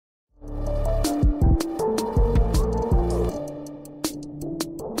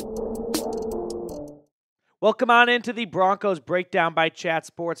Welcome on into the Broncos Breakdown by Chat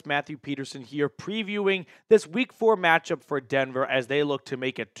Sports. Matthew Peterson here previewing this Week 4 matchup for Denver as they look to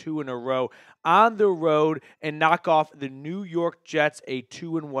make it 2 in a row on the road and knock off the New York Jets, a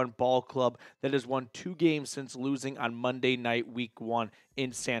 2-1 ball club that has won 2 games since losing on Monday night, Week 1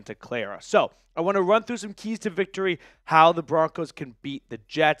 in Santa Clara. So I want to run through some keys to victory, how the Broncos can beat the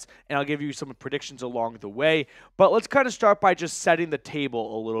Jets, and I'll give you some predictions along the way. But let's kind of start by just setting the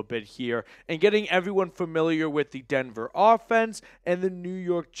table a little bit here and getting everyone familiar with the Denver offense and the New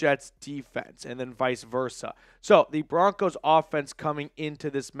York Jets defense, and then vice versa. So the Broncos offense coming into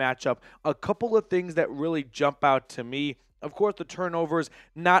this matchup, a couple of things that really jump out to me. Of course, the turnovers,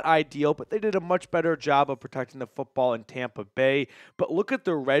 not ideal, but they did a much better job of protecting the football in Tampa Bay. But look at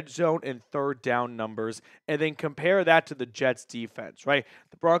the red zone and third down numbers, and then compare that to the Jets defense, right?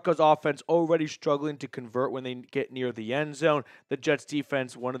 The Broncos offense already struggling to convert when they get near the end zone. The Jets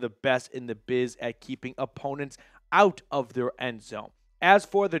defense, one of the best in the biz at keeping opponents out of their end zone. As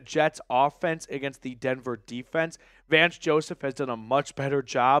for the Jets offense against the Denver defense, Vance Joseph has done a much better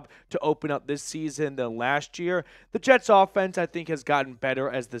job to open up this season than last year. The Jets offense, I think, has gotten better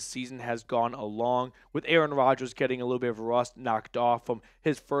as the season has gone along, with Aaron Rodgers getting a little bit of rust knocked off from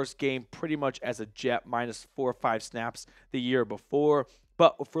his first game pretty much as a Jet, minus 4 or 5 snaps the year before.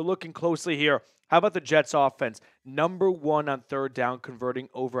 But if we're looking closely here, how about the Jets offense? Number 1 on third down, converting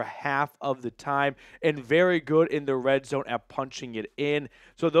over half of the time, and very good in the red zone at punching it in.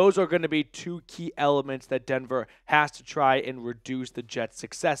 So those are going to be 2 key elements that Denver has to try and reduce the Jets'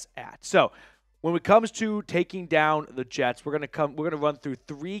 success at. So when it comes to taking down the Jets, we're going to run through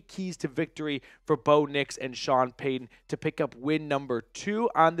 3 keys to victory for Bo Nix and Sean Payton to pick up win number 2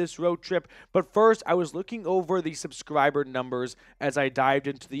 on this road trip. But first, I was looking over the subscriber numbers as I dived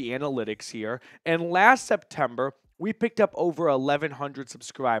into the analytics here. And last September, we picked up over 1,100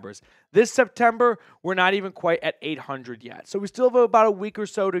 subscribers. This September, we're not even quite at 800 yet. So we still have about a week or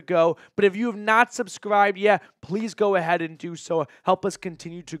so to go. But if you have not subscribed yet, please go ahead and do so. Help us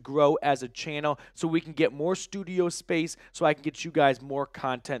continue to grow as a channel so we can get more studio space, so I can get you guys more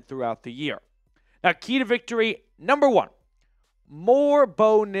content throughout the year. Now, key to victory, number 1. More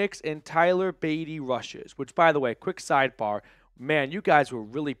Bo Nix and Tyler Badie rushes, which, by the way, quick sidebar, man, you guys were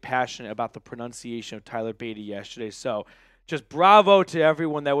really passionate about the pronunciation of Tyler Badie yesterday, so just bravo to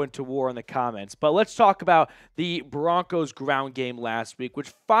everyone that went to war in the comments. But let's talk about the Broncos ground game last week,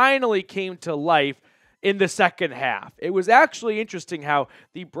 which finally came to life in the second half. It was actually interesting how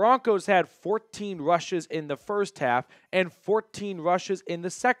the Broncos had 14 rushes in the first half and 14 rushes in the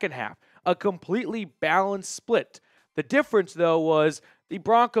second half, a completely balanced split. The difference, though, was the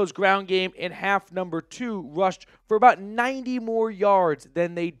Broncos ground game in half number 2 rushed for about 90 more yards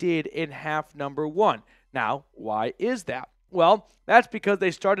than they did in half number 1. Now, why is that? Well, that's because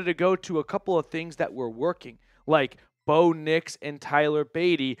they started to go to a couple of things that were working, like Bo Nix and Tyler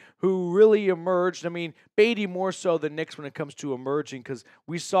Badie, who really emerged. I mean, Badie more so than Nix when it comes to emerging, because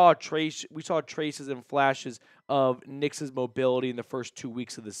we saw traces and flashes of Nix's mobility in the first 2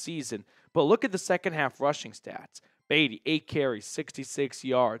 weeks of the season. But look at the second half rushing stats. Badie, 8 carries, 66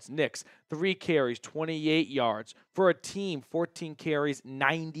 yards. Nix, 3 carries, 28 yards. For a team, 14 carries,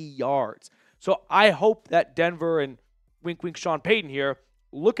 90 yards. So I hope that Denver and wink, wink, Sean Payton here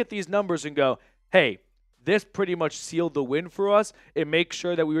look at these numbers and go, hey, this pretty much sealed the win for us. It makes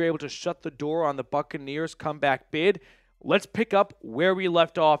sure that we were able to shut the door on the Buccaneers' comeback bid. Let's pick up where we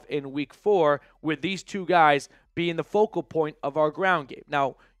left off in Week 4 with these 2 guys being the focal point of our ground game.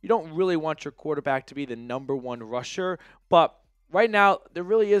 Now, you don't really want your quarterback to be the number 1 rusher, but right now there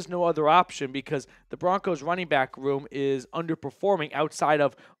really is no other option because the Broncos running back room is underperforming outside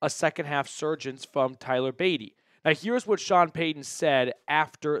of a second half surgence from Tyler Badie. Now, here's what Sean Payton said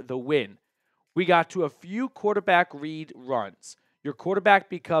after the win. We got to a few quarterback read runs. Your quarterback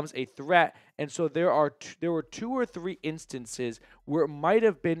becomes a threat, and so there were 2 or 3 instances where it might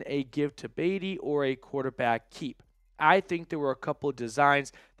have been a give to Badie or a quarterback keep. I think there were a couple of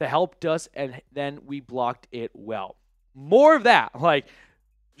designs that helped us, and then we blocked it well. More of that. Like,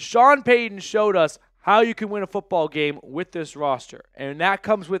 Sean Payton showed us how you can win a football game with this roster, and that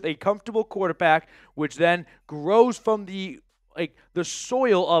comes with a comfortable quarterback, which then grows from the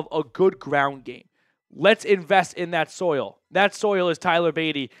soil of a good ground game. Let's invest in that soil. That soil is Tyler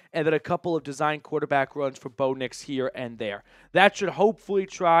Badie, and then a couple of design quarterback runs for Bo Nix here and there. That should hopefully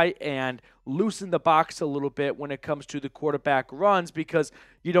try and loosen the box a little bit when it comes to the quarterback runs, because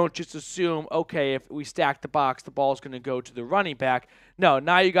you don't just assume, okay, if we stack the box, the ball's going to go to the running back. No,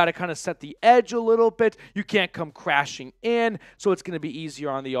 now you got to kind of set the edge a little bit. You can't come crashing in, so it's going to be easier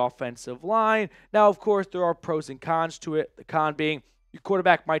on the offensive line. Now, of course, there are pros and cons to it. The con being your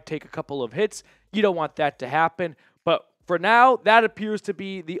quarterback might take a couple of hits. You don't want that to happen. But for now, that appears to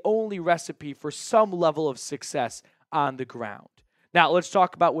be the only recipe for some level of success on the ground. Now, let's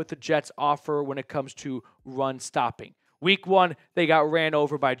talk about what the Jets offer when it comes to run stopping. Week 1, they got ran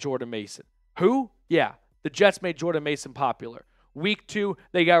over by Jordan Mason. Who? Yeah, the Jets made Jordan Mason popular. Week 2,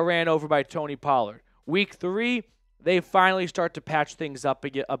 they got ran over by Tony Pollard. Week 3, they finally start to patch things up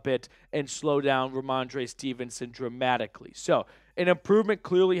a bit and slow down Ramondre Stevenson dramatically. So, an improvement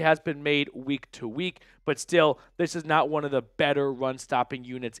clearly has been made week to week, but still, this is not one of the better run-stopping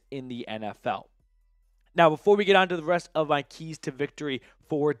units in the NFL. Now, before we get on to the rest of my keys to victory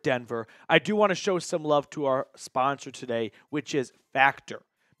for Denver, I do want to show some love to our sponsor today, which is Factor.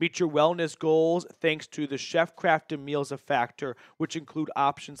 Meet your wellness goals thanks to the chef-crafted meals of Factor, which include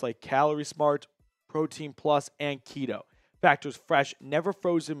options like Calorie Smart, Protein Plus, and Keto. Factor's fresh, never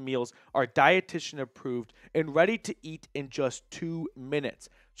frozen meals are dietitian approved and ready to eat in just 2 minutes.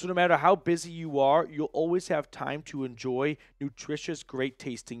 So no matter how busy you are, you'll always have time to enjoy nutritious, great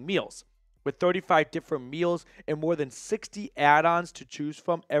tasting meals. With 35 different meals and more than 60 add-ons to choose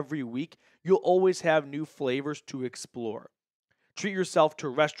from every week, you'll always have new flavors to explore. Treat yourself to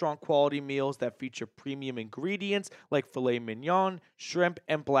restaurant-quality meals that feature premium ingredients like filet mignon, shrimp,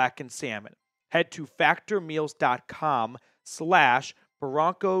 and blackened salmon. Head to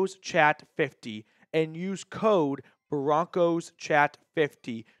factormeals.com/BroncosChat50 and use code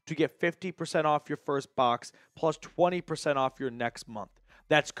BroncosChat50 to get 50% off your first box plus 20% off your next month.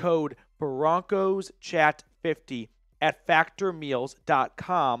 That's code BroncosChat50 at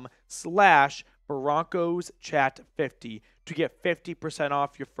factormeals.com/BroncosChat50 to get 50%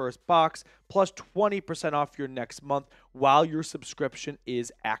 off your first box plus 20% off your next month while your subscription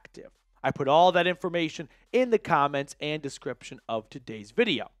is active. I put all that information in the comments and description of today's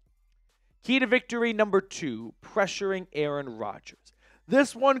video. Key to victory number 2, pressuring Aaron Rodgers.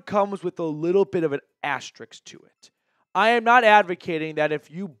 This one comes with a little bit of an asterisk to it. I am not advocating that if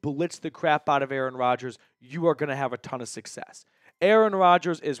you blitz the crap out of Aaron Rodgers, you are going to have a ton of success. Aaron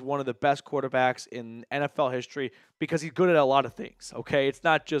Rodgers is one of the best quarterbacks in NFL history because he's good at a lot of things, okay? It's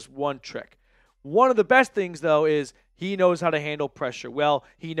not just one trick. One of the best things, though, is he knows how to handle pressure well.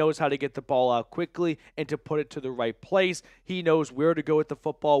 He knows how to get the ball out quickly and to put it to the right place. He knows where to go with the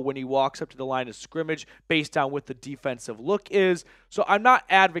football when he walks up to the line of scrimmage based on what the defensive look is. So I'm not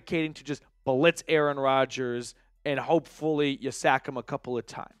advocating to just blitz Aaron Rodgers and hopefully you sack him a couple of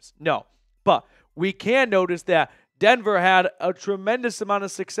times. No, but we can notice that Denver had a tremendous amount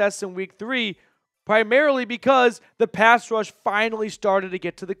of success in week 3, primarily because the pass rush finally started to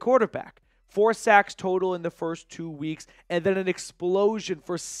get to the quarterback. 4 sacks total in the first 2 weeks, and then an explosion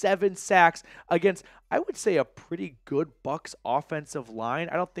for 7 sacks against, I would say, a pretty good Bucs offensive line.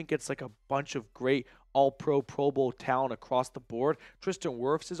 I don't think it's like a bunch of great all-pro, Pro Bowl talent across the board. Tristan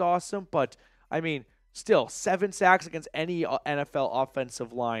Wirfs is awesome, but, I mean, still, 7 sacks against any NFL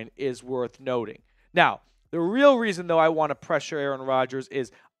offensive line is worth noting. Now, the real reason, though, I want to pressure Aaron Rodgers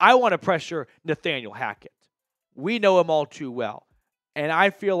is I want to pressure Nathaniel Hackett. We know him all too well. And I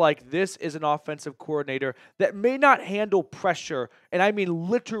feel like this is an offensive coordinator that may not handle pressure, and I mean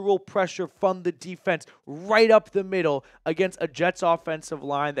literal pressure from the defense right up the middle against a Jets offensive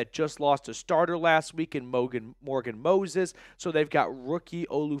line that just lost a starter last week in Morgan Moses. So they've got rookie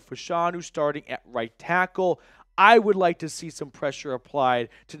Olu Fashanu starting at right tackle. I would like to see some pressure applied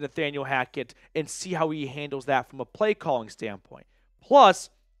to Nathaniel Hackett and see how he handles that from a play calling standpoint. Plus,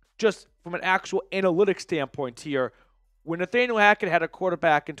 just from an actual analytics standpoint here, when Nathaniel Hackett had a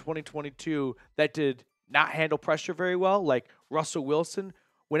quarterback in 2022 that did not handle pressure very well, like Russell Wilson,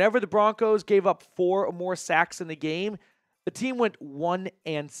 whenever the Broncos gave up 4 or more sacks in the game, the team went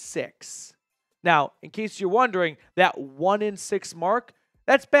 1-6. Now, in case you're wondering, that 1-6 mark,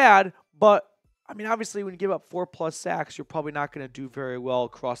 that's bad, but I mean, obviously, when you give up 4+ sacks, you're probably not going to do very well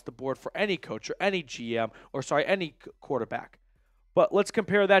across the board for any coach or any GM any quarterback. But let's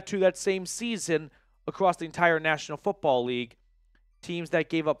compare that to that same season across the entire National Football League. Teams that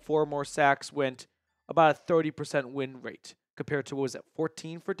gave up 4 or more sacks went about a 30% win rate compared to,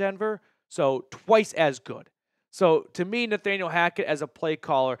 14 for Denver? So twice as good. So to me, Nathaniel Hackett as a play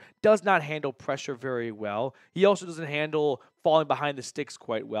caller does not handle pressure very well. He also doesn't handle falling behind the sticks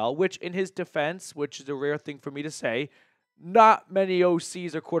quite well, which in his defense, which is a rare thing for me to say, not many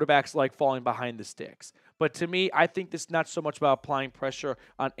OCs or quarterbacks like falling behind the sticks. But to me, I think this is not so much about applying pressure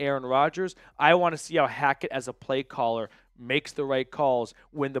on Aaron Rodgers. I want to see how Hackett as a play caller makes the right calls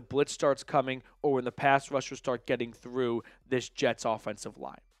when the blitz starts coming or when the pass rushers start getting through this Jets offensive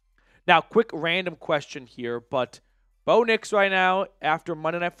line. Now, quick random question here, but Bo Nix right now, after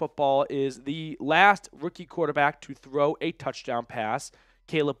Monday Night Football, is the last rookie quarterback to throw a touchdown pass.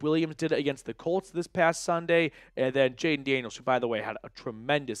 Caleb Williams did it against the Colts this past Sunday. And then Jaden Daniels, who, by the way, had a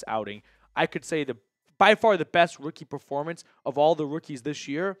tremendous outing. I could say by far the best rookie performance of all the rookies this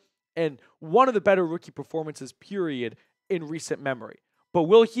year, and one of the better rookie performances, period, in recent memory. But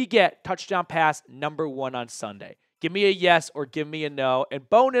will he get touchdown pass number 1 on Sunday? Give me a yes or give me a no. And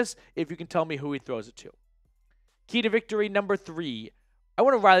bonus if you can tell me who he throws it to. Key to victory number 3. I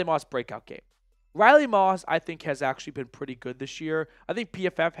want a Riley Moss breakout game. Riley Moss, I think, has actually been pretty good this year. I think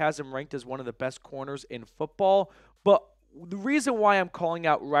PFF has him ranked as one of the best corners in football. But the reason why I'm calling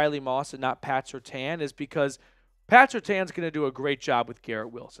out Riley Moss and not Pat Surtain is because Pat Surtain's going to do a great job with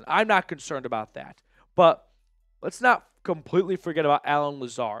Garrett Wilson. I'm not concerned about that. But let's not completely forget about Allen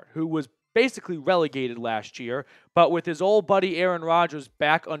Lazard, who was basically relegated last year. But with his old buddy Aaron Rodgers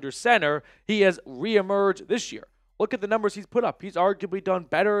back under center, he has reemerged this year. Look at the numbers he's put up. He's arguably done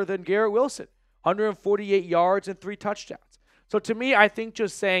better than Garrett Wilson. 148 yards and 3 touchdowns. So to me, I think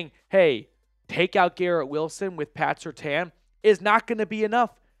just saying, hey, take out Garrett Wilson with Pat Surtain is not going to be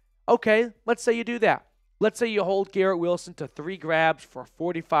enough. Okay, let's say you do that. Let's say you hold Garrett Wilson to 3 grabs for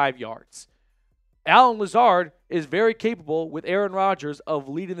 45 yards. Allen Lazard is very capable with Aaron Rodgers of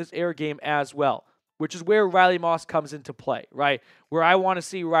leading this air game as well, which is where Riley Moss comes into play, right? Where I want to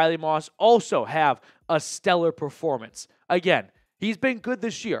see Riley Moss also have a stellar performance. Again, he's been good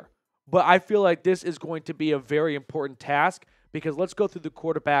this year, but I feel like this is going to be a very important task because let's go through the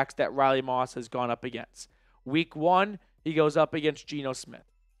quarterbacks that Riley Moss has gone up against. Week 1, he goes up against Geno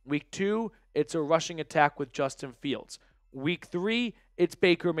Smith. Week 2, it's a rushing attack with Justin Fields. Week 3, it's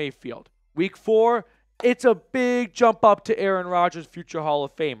Baker Mayfield. Week 4, it's a big jump up to Aaron Rodgers, future Hall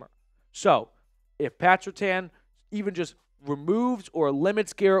of Famer. So, if Pat Surtain even just removes or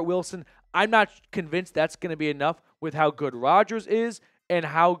limits Garrett Wilson, I'm not convinced that's going to be enough with how good Rodgers is and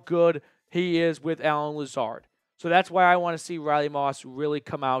how good he is with Allen Lazard. So that's why I want to see Riley Moss really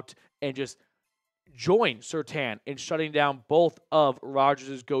come out and just join Surtain in shutting down both of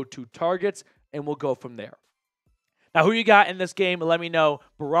Rodgers' go-to targets, and we'll go from there. Now, who you got in this game? Let me know.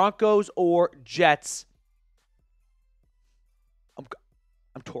 Broncos or Jets?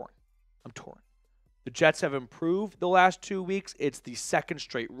 I'm torn. The Jets have improved the last 2 weeks. It's the second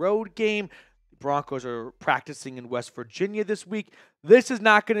straight road game. The Broncos are practicing in West Virginia this week. This is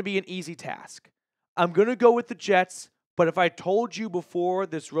not going to be an easy task. I'm going to go with the Jets, but if I told you before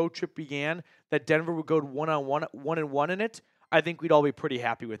this road trip began that Denver would go to 1-1 in it, I think we'd all be pretty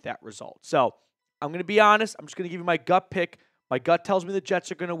happy with that result. So I'm going to be honest. I'm just going to give you my gut pick. My gut tells me the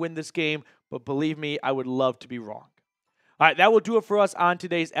Jets are going to win this game, but believe me, I would love to be wrong. All right, that will do it for us on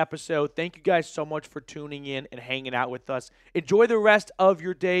today's episode. Thank you guys so much for tuning in and hanging out with us. Enjoy the rest of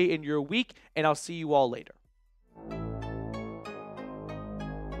your day and your week, and I'll see you all later.